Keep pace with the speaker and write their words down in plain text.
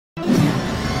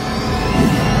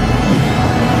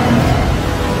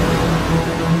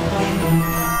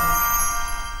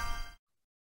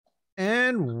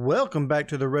welcome back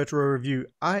to the Retro Review.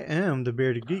 I am the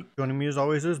Bearded Geek. Joining me as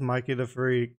always is Mikey the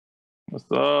Freak. What's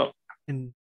up?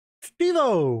 And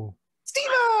Steve-O!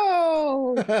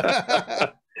 Steve-O!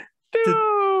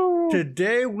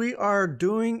 Today we are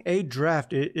doing a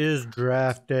draft. It is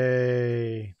draft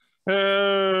day. We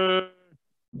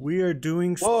are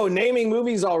doing... Whoa, naming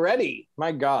movies already.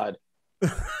 My God.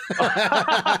 It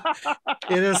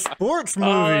is sports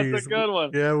movies. Oh, that's a good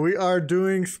one. Yeah, we are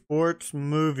doing sports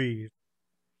movies.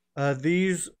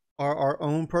 These are our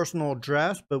own personal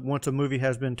drafts, but once a movie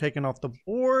has been taken off the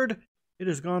board, it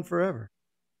is gone forever.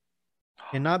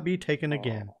 Cannot be taken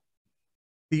again.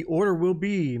 The order will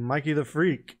be Mikey the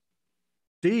Freak,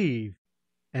 Steve,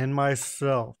 and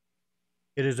myself.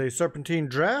 It is a serpentine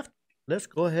draft. Let's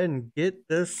go ahead and get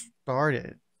this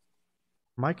started.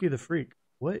 Mikey the Freak,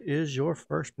 what is your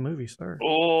first movie, sir?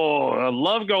 Oh, I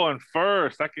love going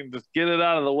first. I can just get it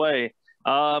out of the way.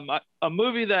 A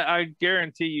movie that I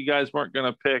guarantee you guys weren't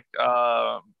going to pick.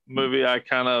 Movie I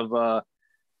kind of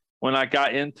when I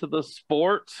got into the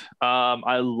sport,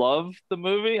 I loved the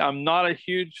movie. I'm not a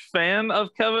huge fan of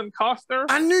Kevin Costner.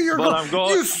 I knew you were going.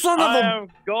 You son of a! I'm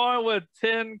going with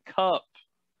Tin Cup.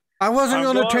 I wasn't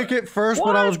going to take it first,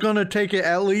 but I was going to take it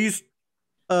at least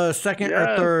second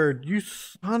or third. You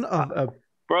son of a...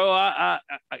 Bro, I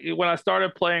when I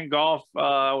started playing golf,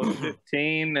 I was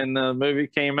 15, and the movie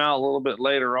came out a little bit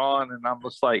later on, and I'm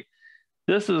just like,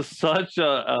 this is such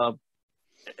a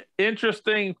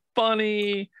interesting,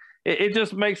 funny. It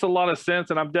just makes a lot of sense,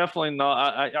 and I'm definitely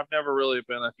not. I've never really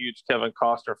been a huge Kevin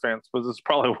Costner fan, because it's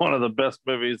probably one of the best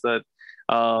movies that,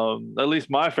 at least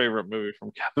my favorite movie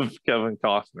from Kevin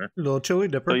Costner. Little Chili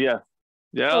Dipper. So yeah.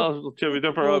 Yeah, Chili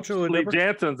Dipper. Lee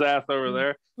Jansen's ass over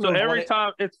there. So every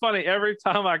time, it's funny, every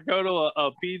time I go to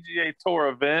a PGA Tour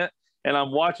event and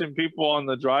I'm watching people on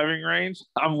the driving range,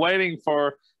 I'm waiting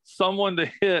for someone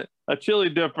to hit a Chili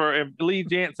Dipper and Lee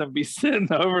Jansen be sitting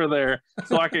over there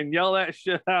so I can yell that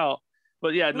shit out.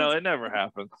 But yeah, no, it never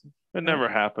happens. It never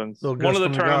happens. One of the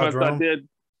tournaments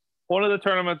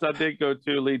I did go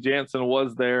to, Lee Jansen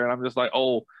was there, and I'm just like,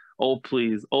 oh,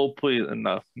 please,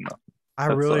 enough. I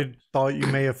really thought you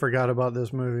may have forgot about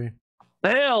this movie.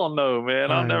 Hell no,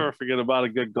 man. I'll never forget about a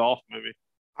good golf movie.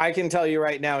 I can tell you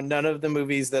right now, none of the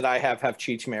movies that I have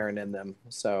Cheech Marin in them.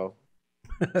 So,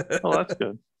 well, that's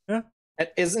good. Yeah.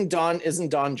 Isn't Don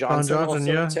Johnson also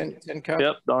yeah. Tin Cup?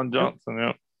 Yep, Don Johnson.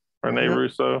 Yep. Rene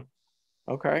Russo.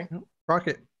 Okay.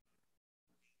 Rocket.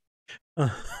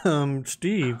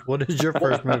 Steve, what is your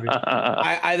first movie?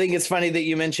 I think it's funny that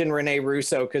you mentioned Rene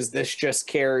Russo, because this just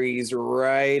carries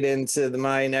right into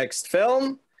my next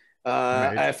film.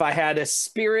 Right. If I had a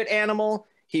spirit animal,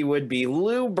 he would be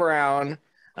Lou Brown.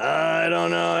 I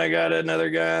don't know. I got another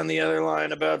guy on the other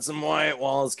line about some white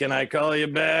walls. Can I call you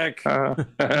back?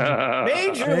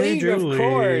 Major League, of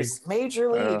course.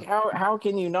 Major League. How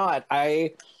can you not?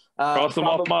 Cross them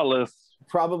off my list.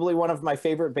 Probably one of my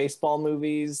favorite baseball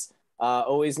movies.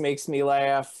 Always makes me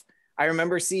laugh. I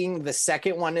remember seeing the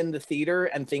second one in the theater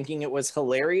and thinking it was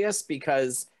hilarious,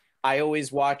 because I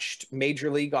always watched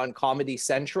Major League on Comedy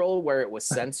Central, where it was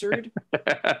censored.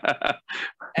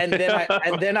 and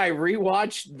then I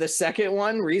rewatched the second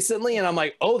one recently, and I'm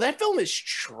like, oh, that film is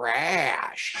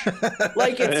trash.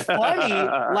 It's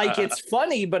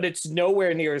funny, but it's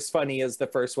nowhere near as funny as the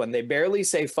first one. They barely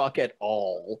say fuck at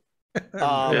all.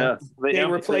 Yes,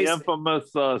 the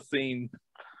infamous scene.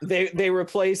 They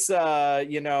replace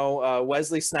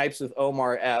Wesley Snipes with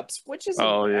Omar Epps, which isn't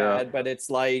bad, but it's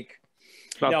like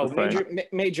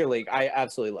Major League. I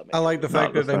absolutely love it. I like the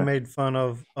fact that they made fun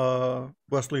of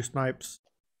Wesley Snipes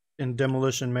in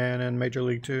Demolition Man and Major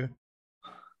League 2.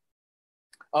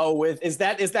 Oh, is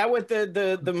that what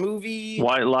the movie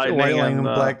White Lightning and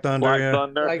Black Thunder?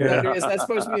 Black Thunder. Is that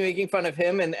supposed to be making fun of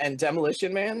him and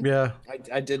Demolition Man? Yeah,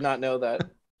 I did not know that.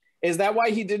 Is that why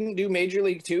he didn't do Major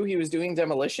League 2? He was doing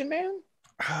Demolition Man?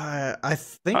 I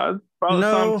think probably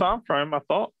the same time frame, I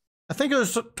thought. I think it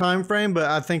was time frame, but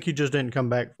I think he just didn't come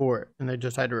back for it, and they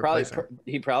just had to replace him.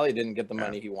 He probably didn't get the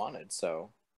money he wanted,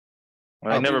 so.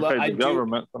 I never paid the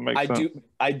government.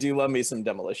 I do love me some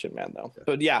Demolition Man, though.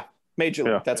 But yeah, Major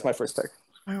League. That's my first pick.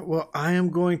 Well, I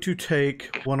am going to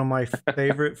take one of my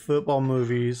favorite football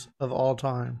movies of all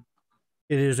time.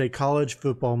 It is a college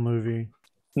football movie.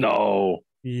 No.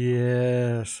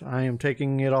 Yes, I am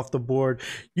taking it off the board.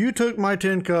 You took my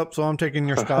Tin Cup, so I'm taking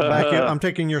your Scott Bakula. I'm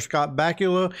taking your Scott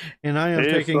Bakula, and I am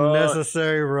taking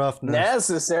Necessary Roughness.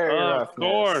 Necessary Roughness. Of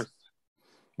course.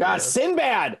 God,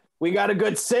 Sinbad. We got a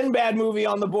good Sinbad movie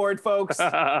on the board, folks.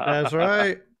 That's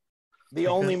right. The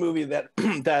only movie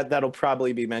that'll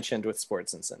probably be mentioned with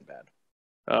sports in Sinbad.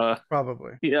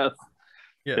 Probably. Yes.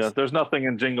 Yes. There's nothing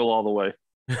in Jingle All the Way.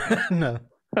 No,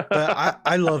 but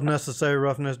I love Necessary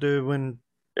Roughness, dude. When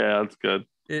Yeah, that's good.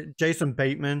 Jason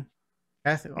Bateman,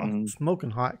 smoking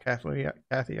hot,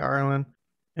 Kathy Ireland,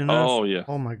 and oh yeah,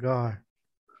 oh my god.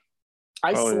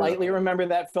 I slightly remember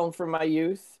that film from my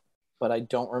youth, but I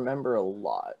don't remember a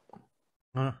lot.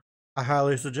 I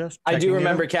highly suggest. I do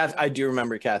remember Kathy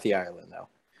Ireland though.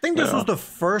 I think this was the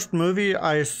first movie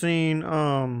I seen.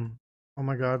 Oh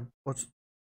my god, what's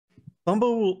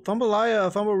Fumbleruski?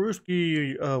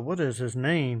 What is his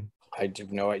name? I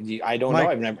have no idea. I don't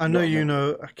know. I know you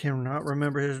know. I cannot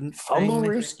remember his name.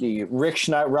 Fumbleruski. Rob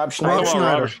Schneider. Rob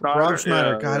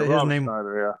Schneider. God, his name.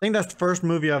 Schneider, I think that's the first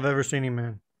movie I've ever seen him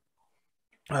in.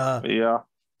 Yeah.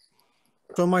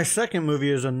 So my second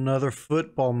movie is another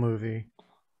football movie.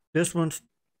 This one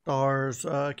stars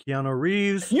Keanu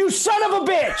Reeves. You son of a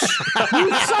bitch! You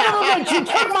son of a bitch! You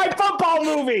took my football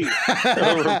movie.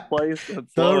 The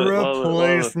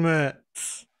Replacement.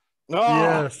 Oh,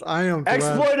 yes, I am.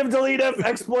 Exploitive deletive.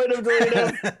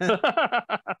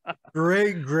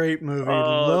 Great movie.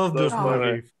 Love this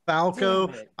movie.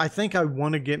 Falco. I think I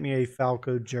want to get me a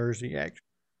Falco jersey. Actually.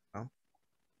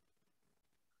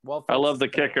 Well, I love the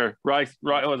kicker. Rice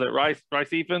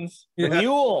Ephens? Yeah.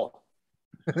 Mule.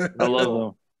 I love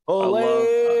them. Ole.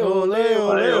 I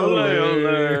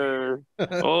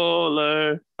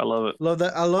love it. Love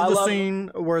that. I love the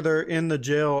scene where they're in the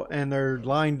jail and they're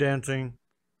line dancing.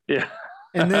 Yeah.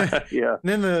 And then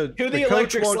then the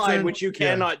electric slide, which you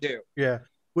cannot do. Yeah.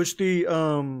 Which the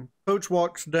coach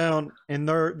walks down and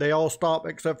they all stop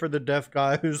except for the deaf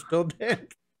guy who's still dancing.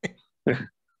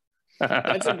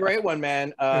 That's a great one,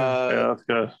 man. Yeah, that's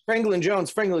good. Franklin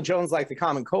Jones like the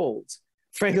common colds.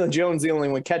 Franklin Jones the only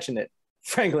one catching it.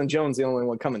 Franklin Jones the only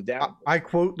one coming down. I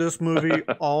quote this movie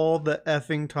all the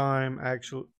effing time.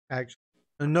 Actually,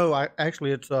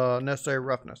 it's Necessary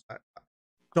Roughness.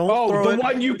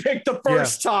 One you picked the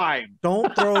first time.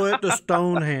 Don't throw it to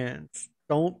Stonehands.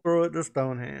 Don't throw it to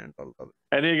Stonehands. I love it.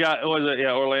 And he got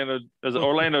Orlando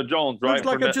Jones, right? Looks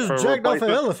like I just jacked off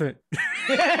an elephant.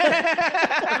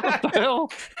 What the hell?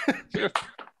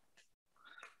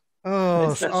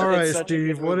 Oh, all right,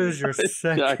 Steve. What is your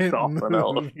second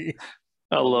movie?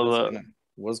 I love that.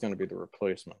 Was going to be The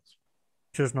Replacements.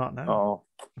 Just not now. Oh,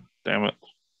 damn it.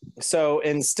 So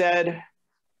instead,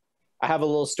 I have a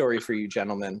little story for you,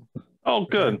 gentlemen. Oh,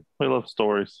 good. We love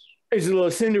stories. It's a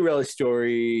little Cinderella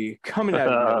story coming out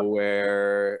of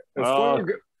nowhere.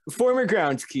 Former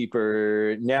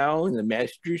groundskeeper, now in the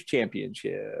Masters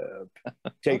Championship,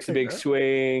 takes a big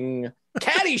swing.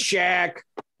 Caddyshack.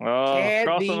 Oh,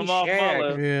 crossing them off my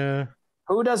list. Yeah.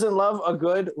 Who doesn't love a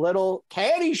good little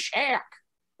Caddyshack?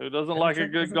 Who doesn't like a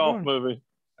good golf movie?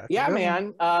 Yeah,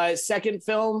 man. Second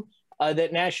film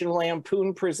that National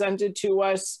Lampoon presented to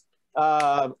us.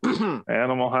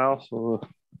 Animal House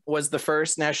was the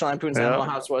first. National Lampoon's Animal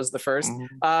House was the first.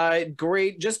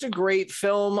 Just a great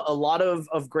film. A lot of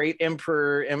great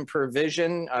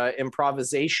improvisation.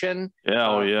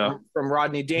 From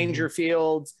Rodney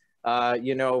Dangerfield.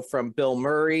 From Bill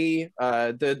Murray.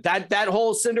 That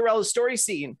whole Cinderella story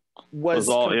scene was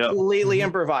completely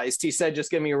improvised. He said, "Just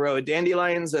give me a row of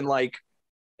dandelions and a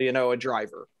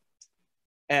driver,"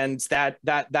 and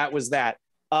that was that.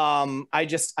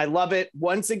 I love it.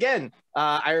 Once again,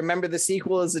 I remember the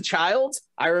sequel as a child.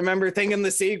 I remember thinking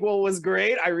the sequel was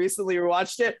great. I recently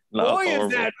rewatched it. Boy,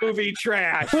 is that movie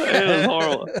trash. It was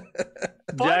horrible.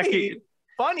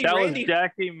 Funny. That Randy. was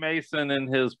Jackie Mason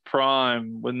in his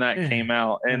prime when that came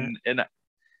out, and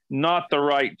not the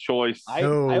right choice. I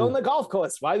own the golf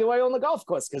course. Why do I own the golf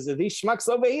course? Because of these schmucks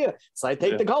over here. So I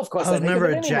take the golf course. I was never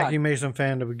a Jackie Mason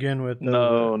fan to begin with.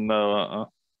 No.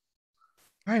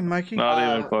 All right, Mikey.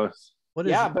 Not even close. What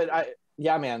is it?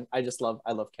 Man. I love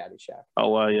Caddyshack. Oh,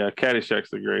 wow, yeah.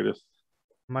 Caddyshack's the greatest.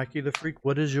 Mikey the Freak,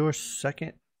 what is your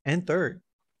second and third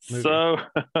movie? So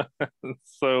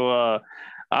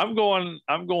I'm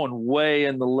going way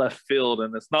in the left field,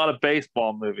 and it's not a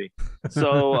baseball movie.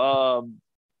 So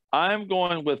I'm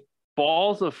going with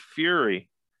Balls of Fury.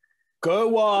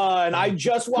 Good one. I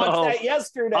just watched that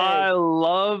yesterday. I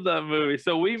love that movie.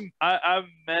 So I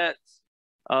met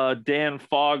Dan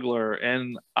Fogler,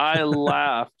 and I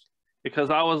laughed because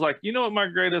I was like, you know what my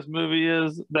greatest movie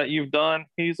is that you've done?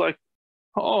 He's like,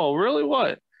 oh, really?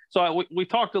 What? So we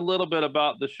talked a little bit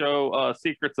about the show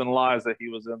Secrets and Lies that he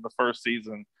was in the first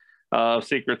season of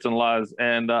Secrets and Lies.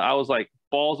 And I was like,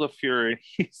 Balls of Fury.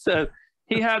 He said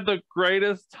he had the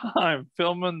greatest time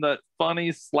filming that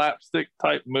funny slapstick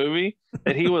type movie,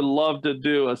 and he would love to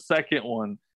do a second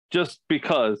one just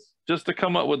to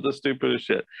come up with the stupidest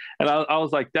shit. And I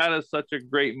was like, that is such a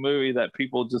great movie that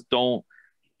people just don't,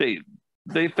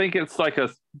 they think it's like a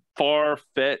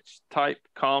far-fetched type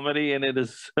comedy, and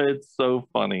it's so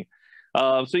funny.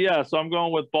 So I'm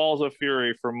going with Balls of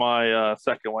Fury for my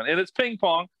second one, and it's ping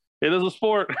pong. It is a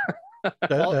sport.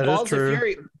 That is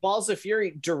true. Balls of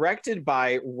Fury, directed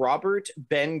by Robert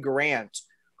Ben Grant,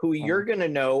 who you're gonna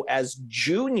know as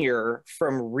Junior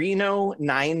from Reno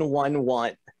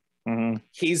 911. Mm-hmm.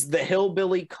 He's the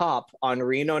hillbilly cop on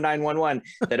Reno 911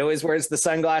 that always wears the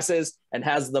sunglasses and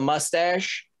has the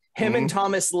mustache. Him and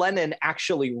Thomas Lennon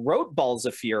actually wrote Balls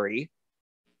of Fury.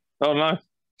 Oh, nice.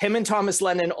 Him and Thomas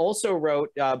Lennon also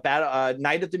wrote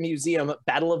Night at the Museum,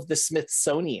 Battle of the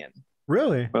Smithsonian.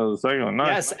 Really? Oh, the second one, nice.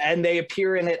 Yes, and they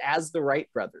appear in it as the Wright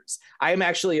brothers. I am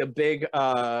actually a big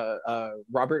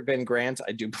Robert Ben Grant.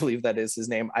 I do believe that is his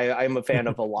name. I'm a fan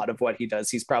of a lot of what he does.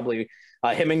 He's probably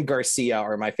him and Garcia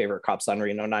are my favorite cops on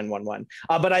Reno 911.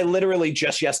 But I literally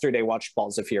just yesterday watched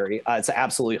Balls of Fury. It's an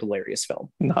absolutely hilarious film.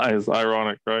 Nice,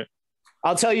 ironic, right?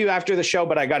 I'll tell you after the show,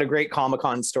 but I got a great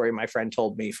Comic-Con story my friend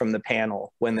told me from the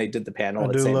panel when they did the panel.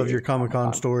 I do love your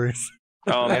Comic-Con stories.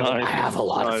 Oh, nice. I have a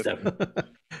lot of them.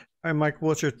 All right, Mike,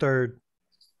 what's your third?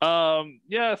 So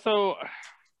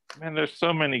man, there's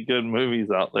so many good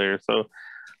movies out there. So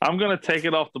I'm gonna take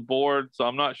it off the board. So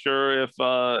I'm not sure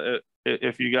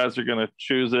if you guys are gonna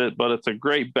choose it, but it's a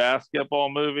great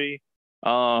basketball movie.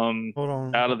 Hold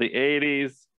on. Out of the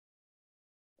 80s.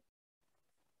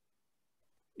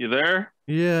 You there?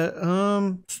 Yeah.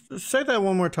 Say that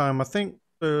one more time. I think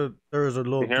there is a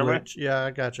little glitch. Me? Yeah,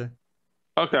 I got you.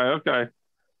 Okay.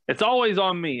 It's always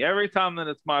on me. Every time that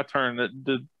it's my turn,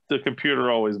 the computer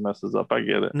always messes up. I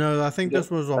get it. No, I think this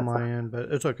was on my end,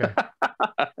 but it's okay.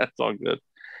 That's all good.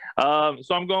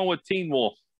 So I'm going with Teen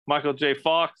Wolf. Michael J.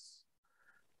 Fox.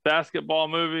 Basketball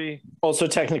movie. Also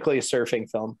technically a surfing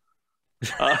film.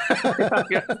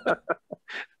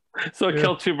 So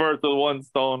kill two birds with one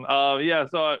stone. So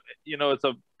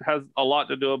has a lot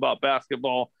to do about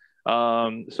basketball.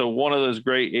 So one of those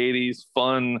great 80s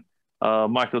fun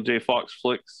Michael J. Fox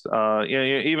flicks.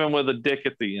 Even with a dick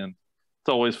at the end, it's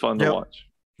always fun to watch.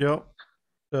 Yep.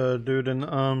 The dude in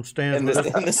stands in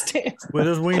the stands with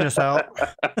his weenus out.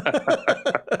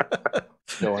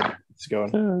 It's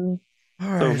going. All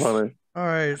right. So funny. All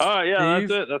right. Yeah, Steve,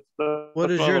 that's it. What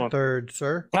is your third,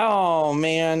 sir? Oh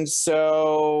man,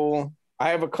 so I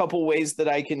have a couple ways that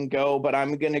I can go, but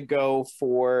I'm gonna go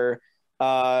for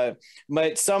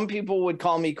but some people would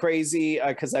call me crazy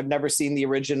because I've never seen the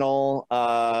original,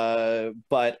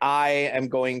 but I am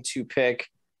going to pick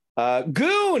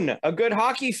Goon, a good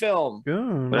hockey film.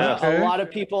 Goon. Okay. A lot of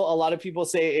people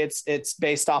say it's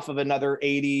based off of another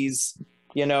 80s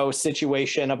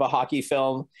situation of a hocky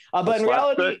film, but in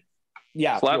reality,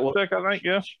 slapstick, I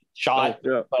think, shot.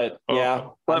 But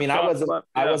I mean, I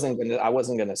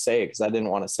wasn't gonna say it because I didn't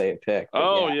want to say it pick.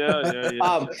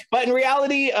 Yeah. But in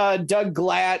reality, Doug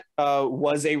Glatt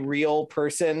was a real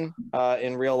person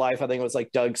in real life. I think it was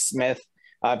like Doug Smith.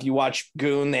 If you watch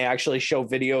Goon, they actually show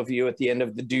video of you at the end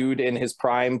of the dude in his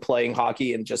prime playing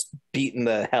hockey and just beating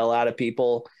the hell out of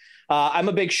people. I'm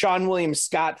a big Sean William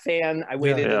Scott fan. I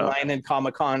waited in line in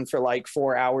Comic-Con for like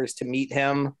 4 hours to meet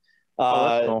him.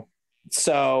 That's cool.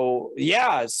 So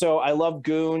I love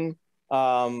Goon.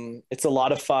 It's a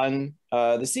lot of fun.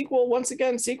 The sequel, once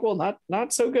again,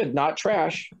 not so good, not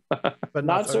trash, but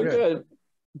not so good.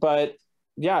 But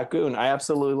yeah, Goon, I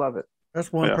absolutely love it.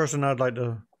 That's one person I'd like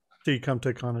to see come to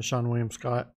a con is Sean William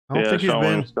Scott. I don't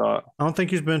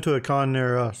think he's been to a con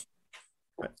near us.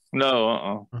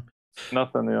 No,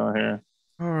 nothing here.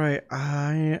 All right,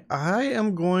 I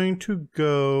am going to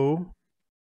go.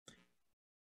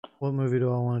 What movie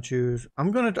do I want to choose?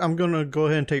 I'm gonna go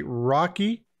ahead and take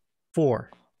Rocky 4.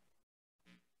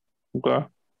 Okay.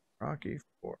 Rocky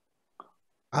 4.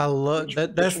 I love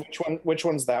that. Which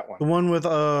one's that one? The one with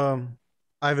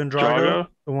Ivan Drago.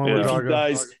 The one with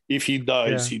Drago. If he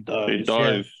dies, he dies. He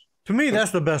dies. To me,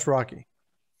 that's the best Rocky.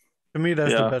 To me,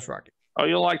 that's the best Rocky. Oh,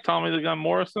 you like Tommy the Gun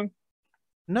Morrison?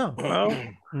 No.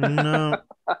 No.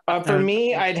 For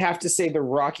me, I'd have to say the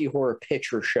Rocky Horror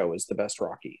Picture Show is the best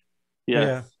Rocky.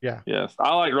 Yeah. Yes.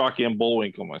 I like Rocky and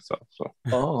Bullwinkle myself. So.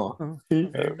 Oh.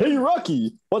 Hey,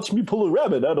 Rocky, watch me pull a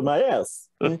rabbit out of my ass.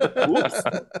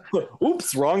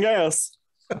 Oops, wrong ass.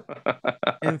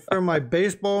 And for my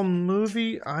baseball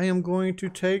movie, I am going to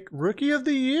take Rookie of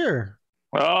the Year.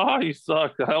 Oh, you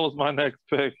suck. That was my next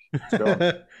pick.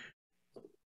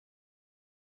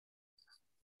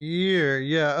 Year,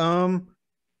 yeah.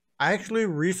 I actually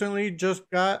recently just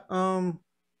got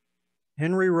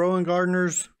Henry Rowan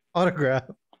Gardner's autograph.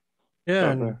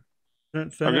 Yeah, I got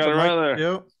it right there.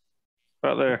 Yep,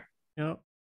 right there. Yep.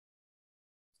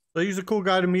 So he's a cool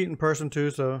guy to meet in person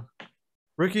too. So,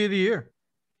 Rookie of the Year.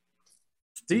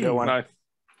 Steve. Good one. Nice.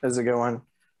 That's a good one.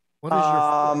 What is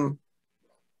your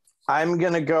I'm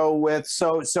gonna go with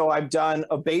so I've done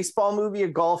a baseball movie, a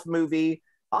golf movie,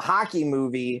 a hockey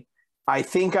movie. I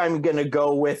think I'm gonna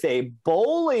go with a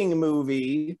bowling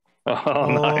movie. Oh,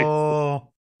 nice.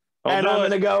 And I'm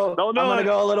gonna go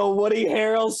a little Woody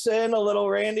Harrelson, a little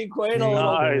Randy Quaid, a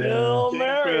little Bill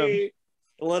Murray,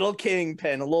 a little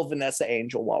Kingpin, a little Vanessa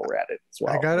Angel while we're at it as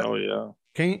well. I got it. Oh yeah.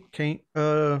 Can't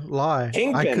lie.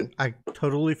 Kingpin. I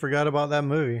totally forgot about that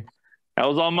movie. That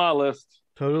was on my list.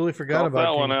 Totally forgot about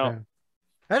that one out. Kingpin.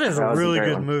 That is a really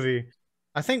good movie.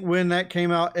 I think when that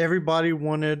came out, everybody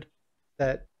wanted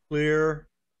that clear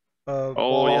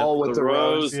ball with the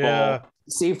rose ball. Yeah.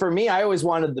 See, for me, I always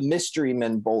wanted the Mystery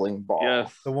Men bowling ball.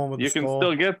 Yes, the one with you the can skull.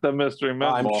 still get the Mystery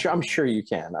Men ball. I'm sure you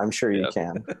can. I'm sure you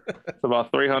can. It's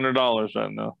about $300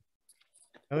 right now.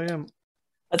 Oh yeah,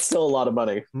 that's still a lot of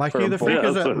money. Mikey the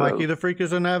Freak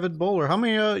is an avid bowler. How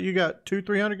many? You got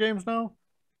 300 games now?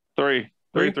 Three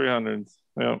 300s.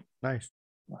 Yeah, nice.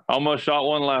 Almost shot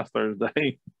one last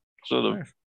Thursday. Should have.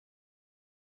 Nice.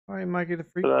 All right, Mikey the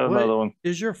Freak. What another one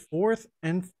is your fourth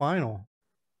and final?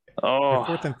 Oh, your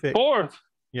fourth and fifth. Fourth.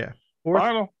 Yeah, fourth.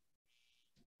 Final.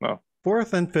 No.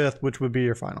 Fourth and fifth, which would be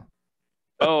your final.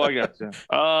 Oh, I got you.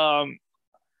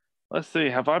 Let's see.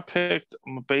 Have I picked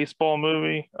a baseball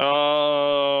movie?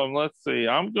 Let's see.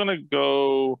 I'm gonna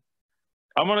go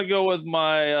with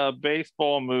my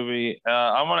baseball movie.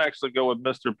 I'm gonna actually go with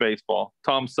Mr. Baseball.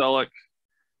 Tom Selleck.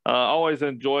 Always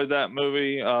enjoyed that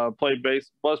movie. Was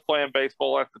playing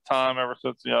baseball at the time ever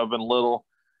since I've been little.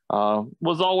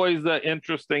 Was always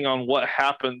interesting on what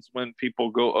happens when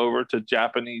people go over to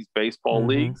Japanese baseball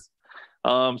leagues.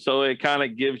 So it kind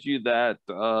of gives you that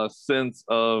sense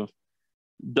of,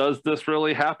 does this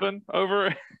really happen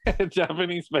over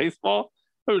Japanese baseball?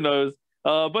 Who knows?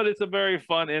 But it's a very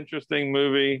fun, interesting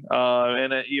movie,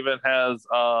 and it even has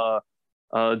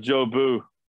Joe Boo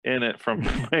in it from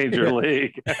Major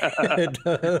League. It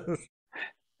does.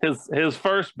 His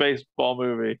first baseball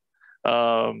movie.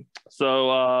 And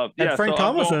Frank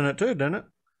Thomas in it too, didn't it?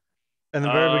 In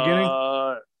the very beginning.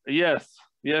 Yes.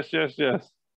 The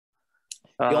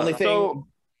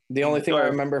only thing I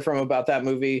remember from about that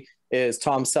movie is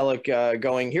Tom Selleck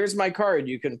going, "Here's my card.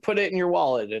 You can put it in your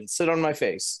wallet and sit on my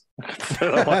face."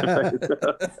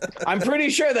 I'm pretty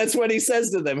sure that's what he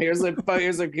says to them. Here's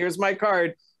my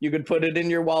card. You could put it in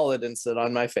your wallet and sit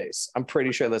on my face. I'm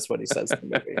pretty sure that's what he says in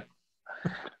the movie.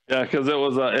 Yeah, because it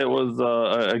was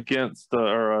against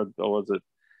or was it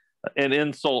an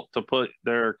insult to put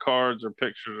their cards or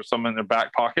pictures or something in their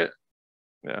back pocket?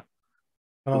 Yeah.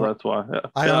 So that's why. Yeah.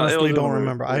 I honestly don't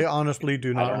remember. I honestly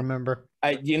do not remember.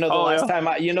 The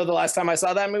last time I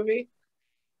saw that movie?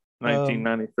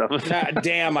 1997.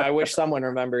 Damn, I wish someone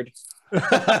remembered.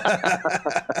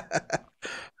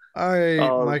 All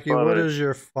right, Mikey, what is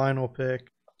your final pick?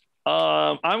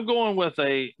 I'm going with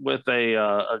a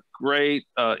great,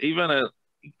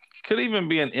 could even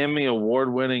be an Emmy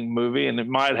award-winning movie, and it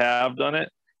might have done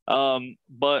it.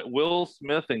 But Will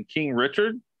Smith and King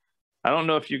Richard. I don't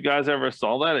know if you guys ever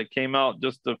saw that. It came out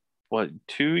just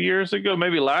 2 years ago,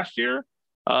 maybe last year.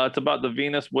 It's about the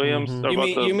Venus Williams.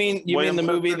 You mean the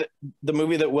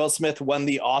movie that Will Smith won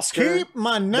the Oscar? Keep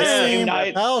my name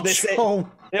out.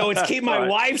 It's keep my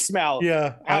wife's mouth.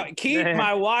 Yeah. Keep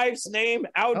my wife's name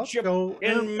out your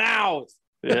mouth.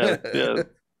 Yeah.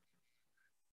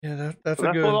 Yeah, that's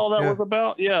what all that was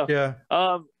about. Yeah. Yeah.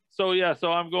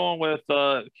 So I'm going with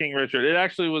King Richard.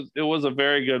 It was a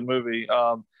very good movie.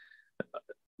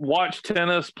 Watched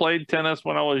tennis, played tennis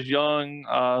when I was young.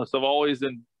 So I've always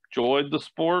enjoyed the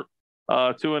sport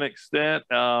to an extent.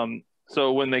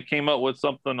 So when they came up with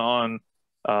something on,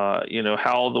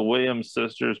 how the Williams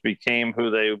sisters became who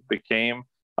they became,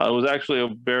 it was actually a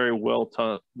very well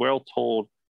told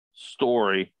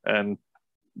story. And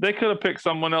they could have picked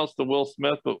someone else to Will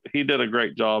Smith, but he did a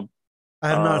great job. I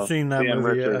have not seen that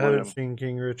movie yet. I haven't seen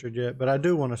King Richard yet, but I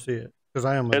do want to see it because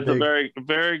I am a very,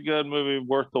 very good movie,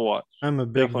 worth the watch. I'm a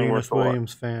big Venus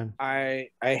Williams fan. I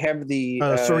have the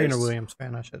Serena Williams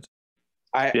fan, I should say.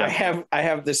 I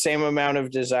have the same amount of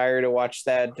desire to watch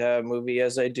that movie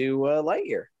as I do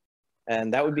Lightyear,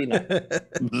 and that would be none.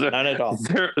 None at all.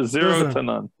 Zero to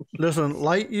none. Listen,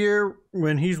 Lightyear,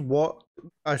 when he's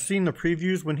I've seen the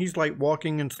previews when he's like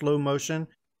walking in slow motion.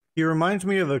 He reminds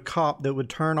me of a cop that would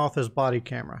turn off his body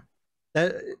camera.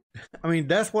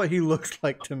 That's what he looks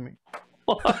like to me.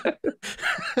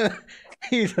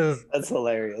 That's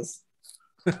hilarious.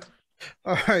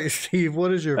 All right, Steve,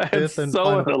 what is your fifth and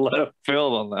final? In the left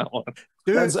field on that one.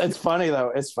 Dude, it's funny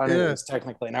though. It's funny. Yeah. It's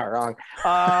technically not wrong.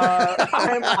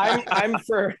 I'm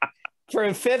For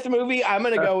a fifth movie, I'm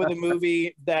going to go with a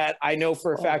movie that I know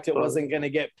for a fact it wasn't going to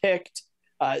get picked.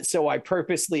 So I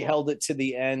purposely held it to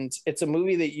the end. It's a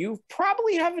movie that you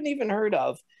probably haven't even heard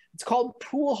of. It's called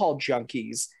Pool Hall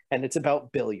Junkies, and it's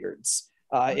about billiards.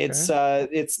 Okay.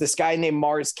 It's this guy named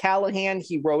Mars Callahan.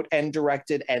 He wrote and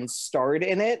directed and starred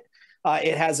in it.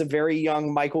 It has a very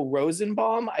young Michael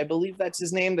Rosenbaum, I believe that's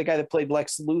his name, the guy that played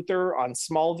Lex Luthor on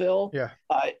Smallville. Yeah.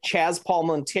 Chaz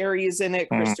Palminteri is in it.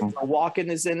 Christopher Walken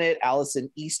is in it.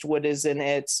 Allison Eastwood is in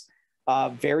it.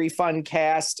 Very fun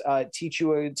cast.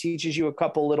 Teaches you a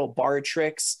couple little bar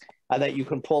tricks that you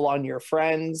can pull on your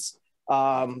friends.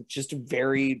 Just a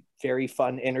very, very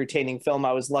fun, entertaining film.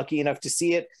 I was lucky enough to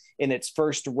see it in its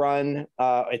first run,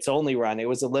 its only run. It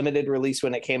was a limited release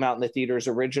when it came out in the theaters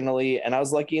originally, and I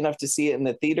was lucky enough to see it in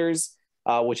the theaters,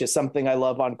 which is something I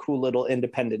love on cool little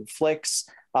independent flicks,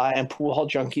 and Pool Hall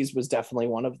Junkies was definitely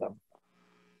one of them.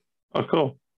 Oh,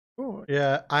 cool. Cool.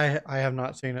 Yeah, I have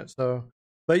not seen it, so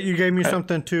but you gave me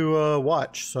something to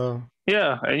watch, so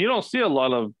yeah, and you don't see a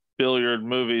lot of billiard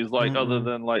movies other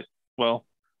than well,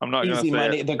 I'm not going to say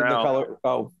Money, the color.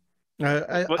 Oh.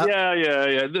 But yeah.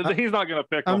 He's not going to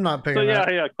pick them. I'm not picking. So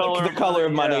yeah, the color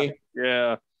of money.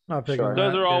 Yeah. Not picking. Sure.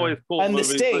 Those are always cool. And movies,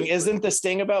 The Sting, isn't The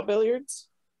Sting about billiards?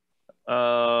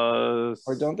 Or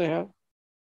don't they have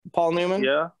Paul Newman?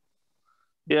 Yeah.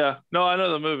 No, I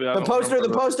know the movie.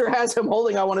 The poster has him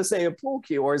holding, I want to say, a pool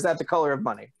cue, or is that The Color of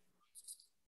Money?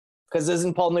 Because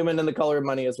isn't Paul Newman in The Color of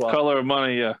Money as well? Color of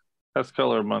Money, yeah. That's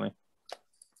Color of Money.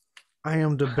 I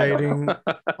am debating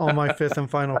on my fifth and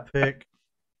final pick.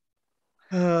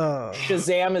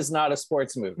 Shazam is not a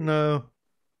sports movie. No.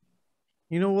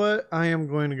 You know what? I am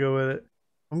going to go with it.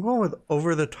 I'm going with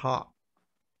Over the Top.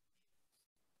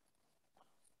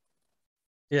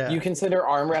 Yeah. You consider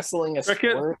arm wrestling a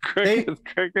sport? Cricket.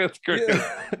 Yeah.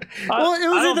 Well, it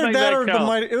was either that or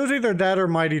it was either that or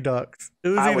Mighty Ducks. It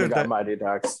was either that. Mighty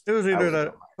Ducks. It was either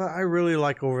that. But I really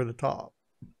like Over the Top.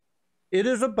 It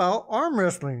is about arm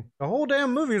wrestling. The whole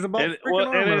damn movie is about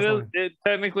arm wrestling. It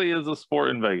technically is a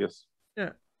sport in Vegas.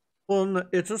 Yeah. Well,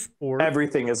 it's a sport.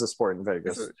 Everything is a sport in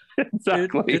Vegas.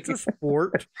 Exactly. It's a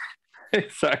sport.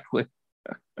 Exactly.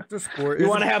 It's a sport. You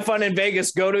want to have fun in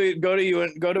Vegas? Go to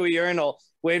a urinal.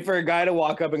 Wait for a guy to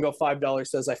walk up and go $5.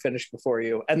 Says I finished before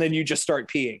you, and then you just start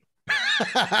peeing.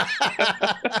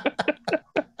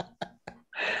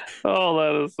 Oh,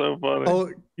 that is so funny.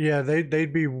 Oh yeah,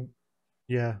 they'd be.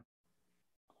 Yeah,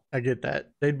 I get that.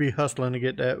 They'd be hustling to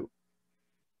get that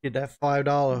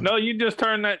 $5. No, you just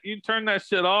turn that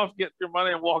shit off, get your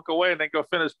money, and walk away, and then go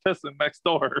finish pissing next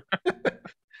door.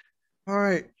 All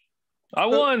right. I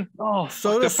won. Oh,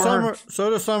 so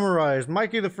to summarize,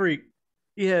 Mikey the Freak,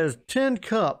 he has Tin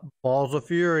Cup, Balls of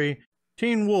Fury,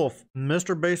 Teen Wolf,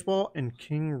 Mr. Baseball, and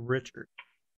King Richard.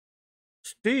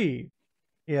 Steve,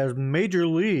 he has Major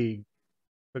League,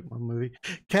 pick my movie,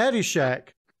 Caddyshack,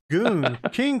 Goon,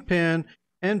 Kingpin,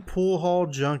 and Pool Hall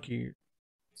Junkies.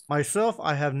 Myself,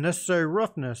 I have Necessary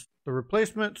Roughness, The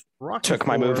Replacements, Rocky Took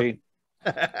my movie.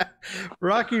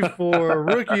 Rocky IV,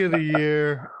 Rookie of the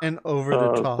Year, and Over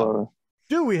the Top. Funny.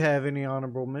 Do we have any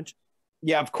honorable mentions?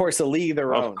 Yeah, of course, A League of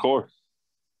Their Own. Of course.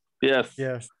 Yes.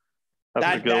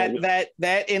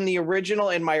 That in the original,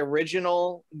 in my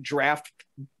original draft,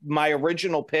 my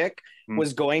original pick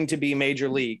was going to be Major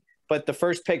League. But the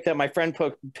first pick that my friend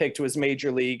picked was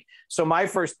Major League. So my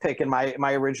first pick in my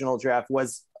original draft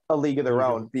was A League of Their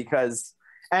Own because,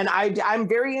 and I'm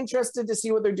very interested to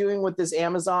see what they're doing with this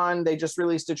Amazon. They just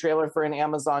released a trailer for an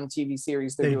Amazon TV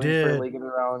series they're doing for A League of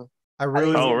Their Own.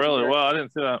 Really? Well, I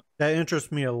didn't see that. That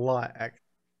interests me a lot, actually.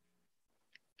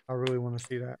 I really want to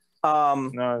see that.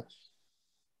 No.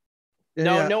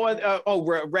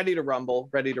 Ready to Rumble.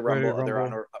 I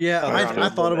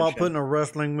thought about putting a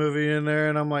wrestling movie in there,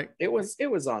 and I'm like, it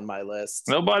was on my list.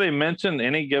 Nobody mentioned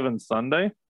Any Given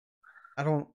Sunday.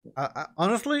 I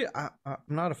honestly, I'm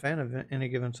not a fan of Any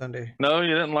Given Sunday. No,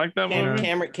 you didn't like that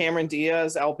movie? Cameron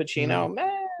Diaz, Al Pacino,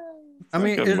 man. I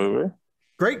mean, it's a good movie.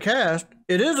 Great cast.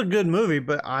 It is a good movie,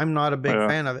 but I'm not a big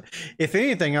fan of it. If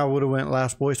anything, I would have went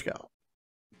Last Boy Scout.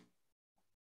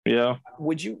 Yeah.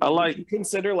 Would you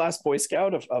consider Last Boy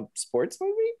Scout a sports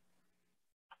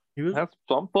movie? Has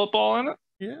some football in it.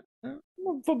 Yeah.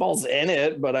 Well, football's in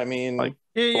it, but I mean, I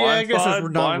guess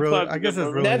it's not really. I guess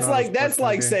it's really. That's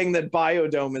like saying that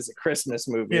Biodome is a Christmas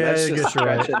movie. Yeah, that's just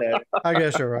stretching it. I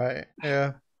guess you're right.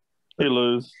 Yeah. You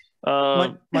lose.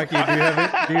 Mikey, do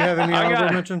you have any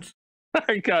honorable mentions?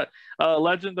 I got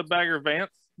Legend of Bagger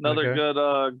Vance, another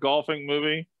good golfing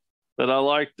movie that I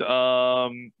liked.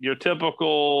 Your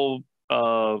typical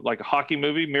like a hockey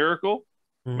movie, Miracle.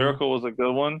 Mm-hmm. Miracle was a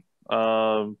good one.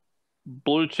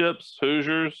 Blue Chips,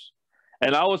 Hoosiers,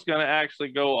 And I was going to actually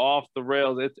go off the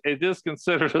rails. It is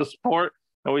considered a sport,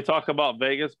 and we talk about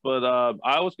Vegas, but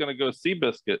I was going to go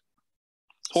Seabiscuit.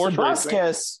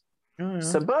 Sebuscus.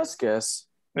 Sebuscus.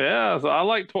 Yeah, so I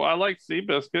like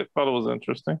Seabiscuit. Thought it was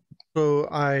interesting. So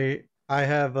I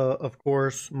have of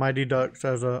course Mighty Ducks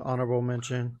as an honorable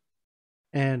mention,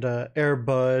 and Air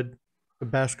Bud, the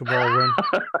basketball one.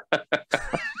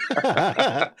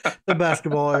 The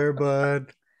basketball Air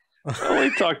Bud.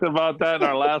 We talked about that in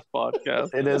our last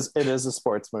podcast. It is a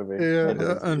sports movie.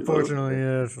 Yeah, unfortunately,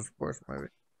 it's a sports movie.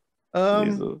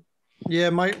 Yeah,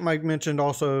 Mike mentioned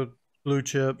also Blue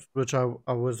Chips, which I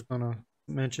was gonna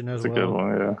mention as well. That's a good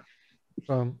one,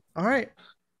 yeah. All right.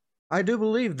 I do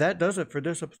believe that does it for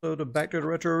this episode of Back to the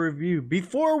Retro Review.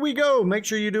 Before we go, make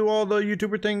sure you do all the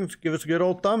YouTuber things. Give us a good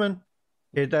old thumbing.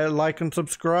 Hit that like and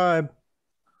subscribe.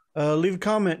 Leave a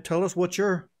comment. Tell us what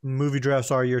your movie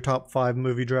drafts are, your top 5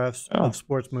 movie drafts of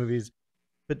sports movies.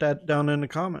 Put that down in the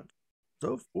comments.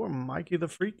 So for Mikey the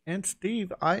Freak and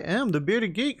Steve, I am the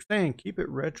Bearded Geek saying keep it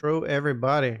retro,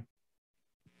 everybody.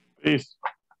 Peace.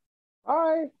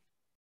 Bye.